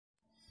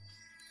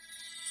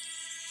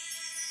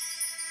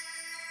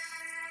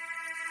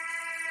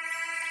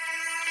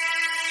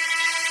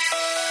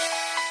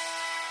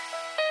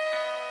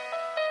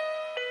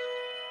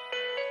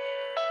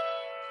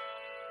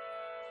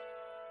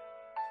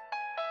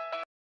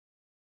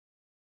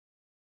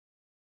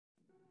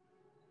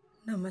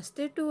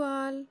Namaste to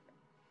all.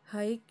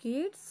 Hi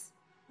kids,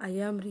 I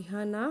am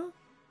Rehana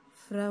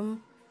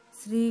from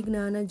Sri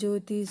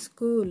Gnanajyothi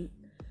school.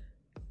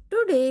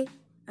 Today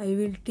I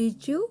will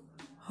teach you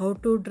how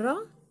to draw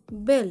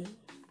bell.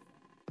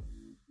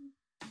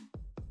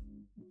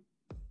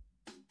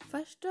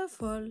 First of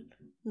all,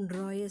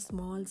 draw a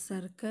small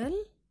circle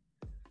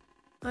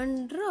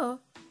and draw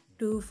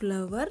 2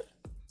 flower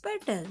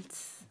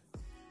petals.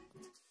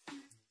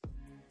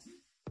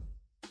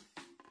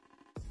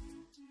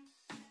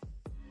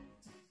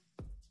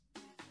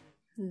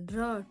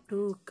 Draw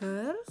 2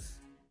 curves.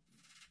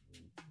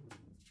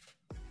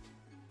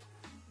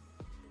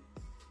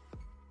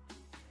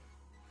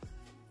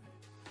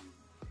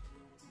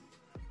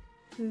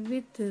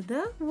 With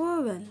the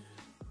oval.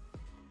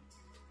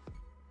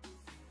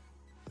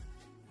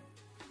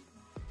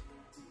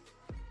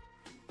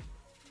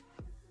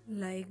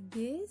 Like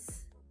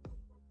this.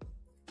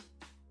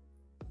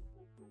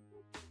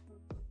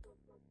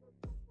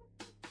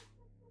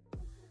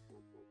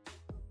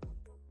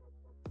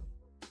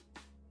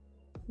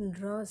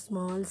 Draw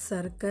small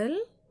circle.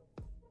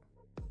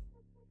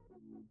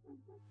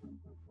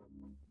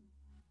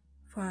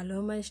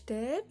 Follow my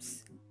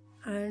steps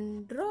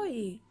and draw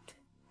it.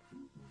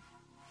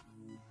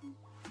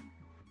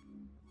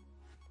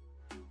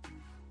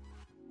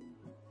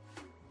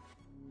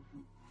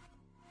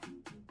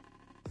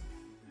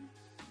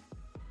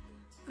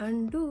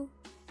 And do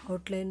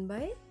outline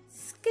by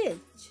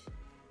sketch.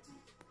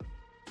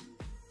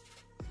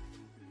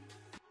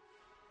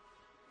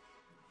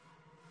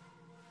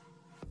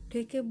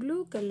 Take a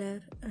blue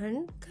color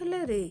and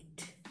color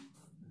it.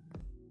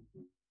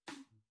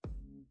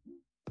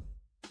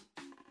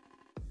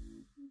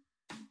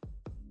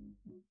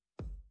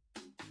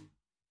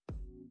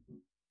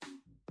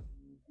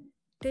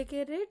 Take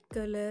a red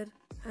color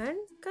and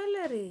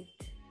color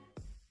it.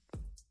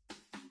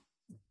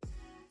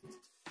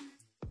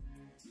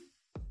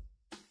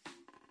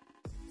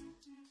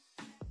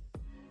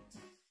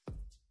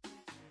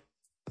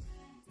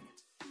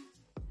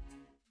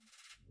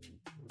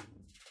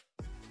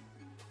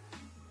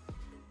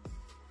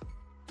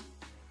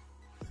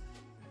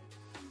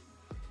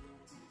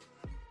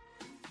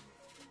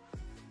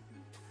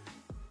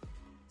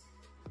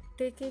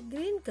 Take a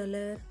green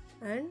color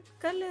and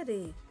color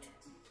it.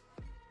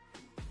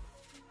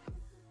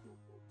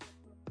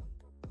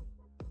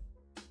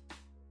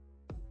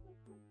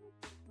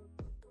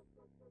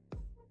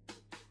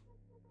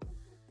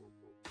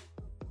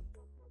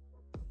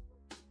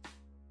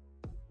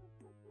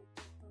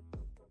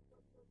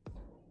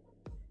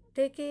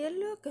 Take a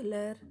yellow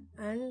color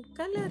and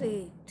color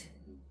it.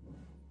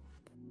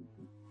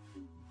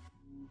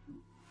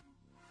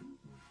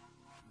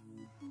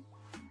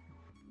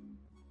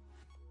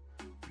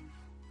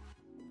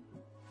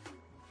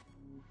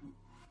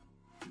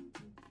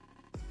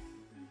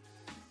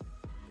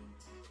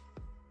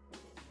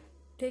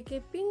 Take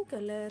a pink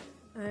color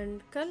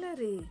and color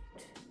it.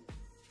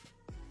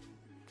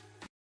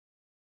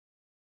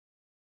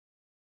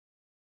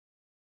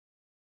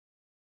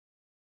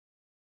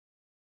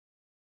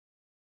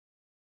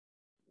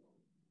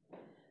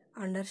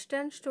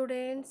 Understand,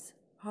 students,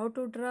 how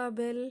to draw a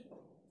bell?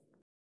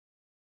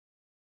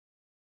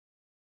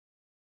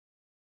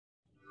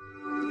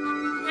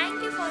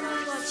 Thank you for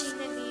all watching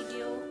the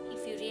video.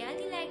 If you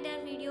really liked our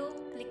video,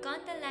 click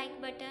on the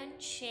like button,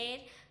 share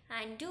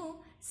and do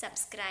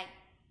subscribe.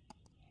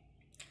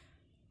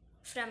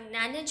 From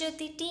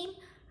Gnanajyothi team,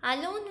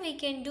 alone we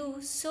can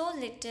do so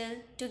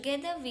little,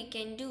 together we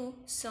can do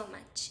so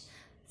much.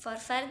 For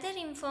further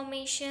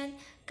information,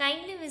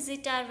 kindly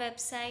visit our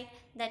website,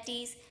 that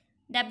is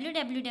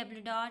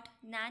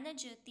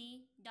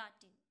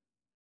www.gnanajyothi.in.